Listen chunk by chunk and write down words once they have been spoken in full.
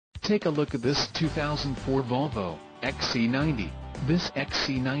Take a look at this 2004 Volvo XC90. This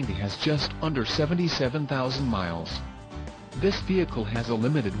XC90 has just under 77,000 miles. This vehicle has a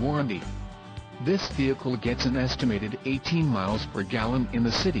limited warranty. This vehicle gets an estimated 18 miles per gallon in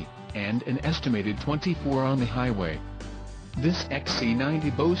the city, and an estimated 24 on the highway. This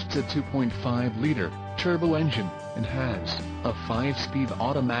XC90 boasts a 2.5-liter turbo engine, and has a 5-speed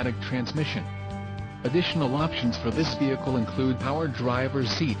automatic transmission. Additional options for this vehicle include power driver's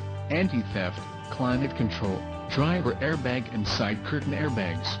seat, anti-theft, climate control, driver airbag and side curtain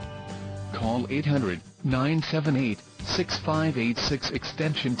airbags. Call 800-978-6586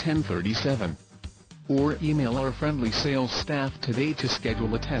 extension 1037. Or email our friendly sales staff today to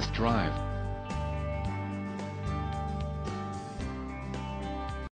schedule a test drive.